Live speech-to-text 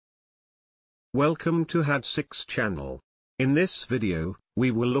Welcome to Had6 channel. In this video,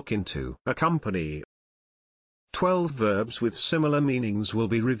 we will look into accompany. 12 verbs with similar meanings will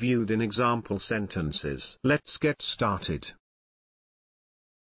be reviewed in example sentences. Let's get started.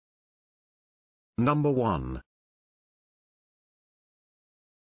 Number 1.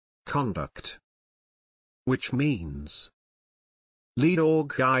 Conduct. Which means lead or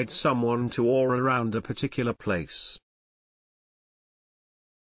guide someone to or around a particular place.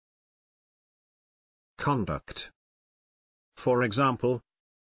 Conduct. For example,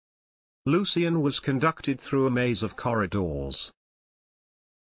 Lucian was conducted through a maze of corridors.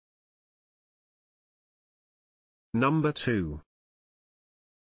 Number 2.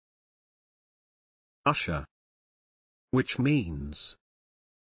 Usher. Which means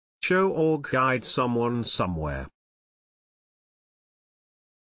show or guide someone somewhere.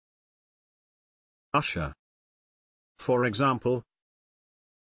 Usher. For example,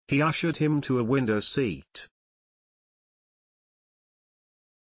 he ushered him to a window seat.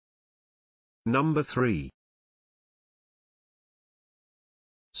 Number 3.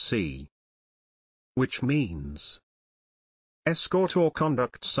 See. Which means escort or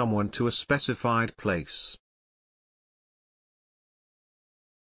conduct someone to a specified place.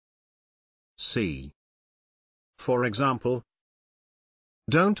 See. For example,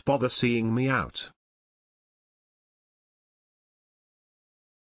 don't bother seeing me out.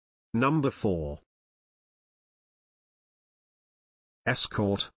 Number 4.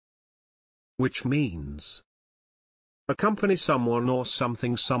 Escort. Which means accompany someone or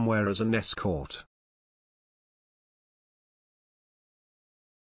something somewhere as an escort.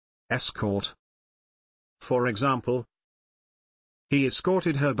 Escort. For example, he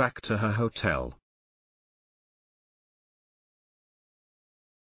escorted her back to her hotel.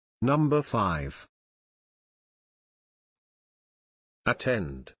 Number 5.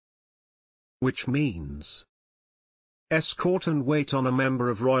 Attend. Which means escort and wait on a member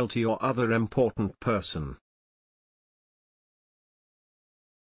of royalty or other important person.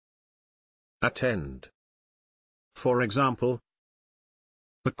 Attend. For example,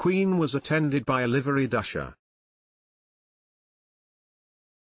 the Queen was attended by a liveried usher.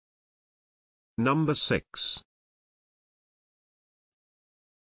 Number 6.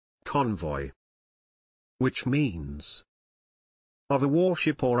 Convoy. Which means other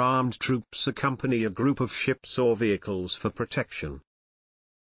warship or armed troops accompany a group of ships or vehicles for protection.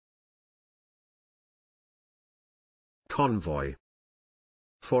 Convoy.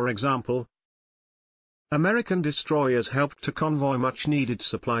 For example, American destroyers helped to convoy much-needed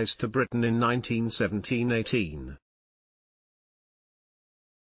supplies to Britain in 1917-18.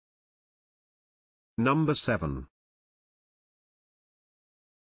 Number 7.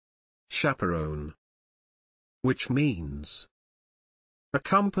 Chaperone. Which means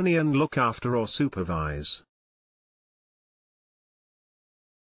accompany and look after or supervise.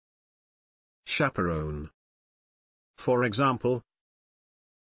 Chaperone. For example,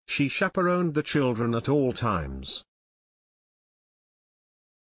 she chaperoned the children at all times.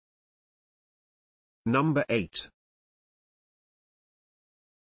 Number 8.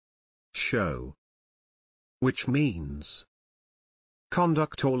 Show. Which means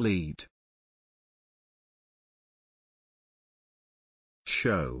conduct or lead.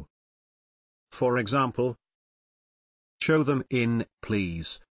 Show. For example, show them in,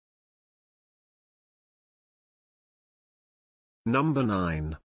 please. Number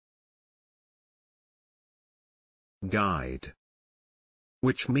 9. Guide.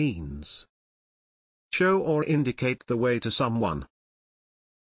 Which means show or indicate the way to someone.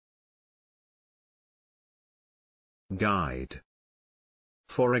 Guide.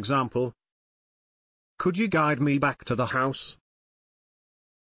 For example, could you guide me back to the house?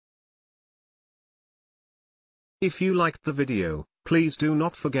 If you liked the video, please do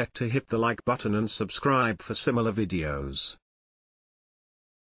not forget to hit the like button and subscribe for similar videos.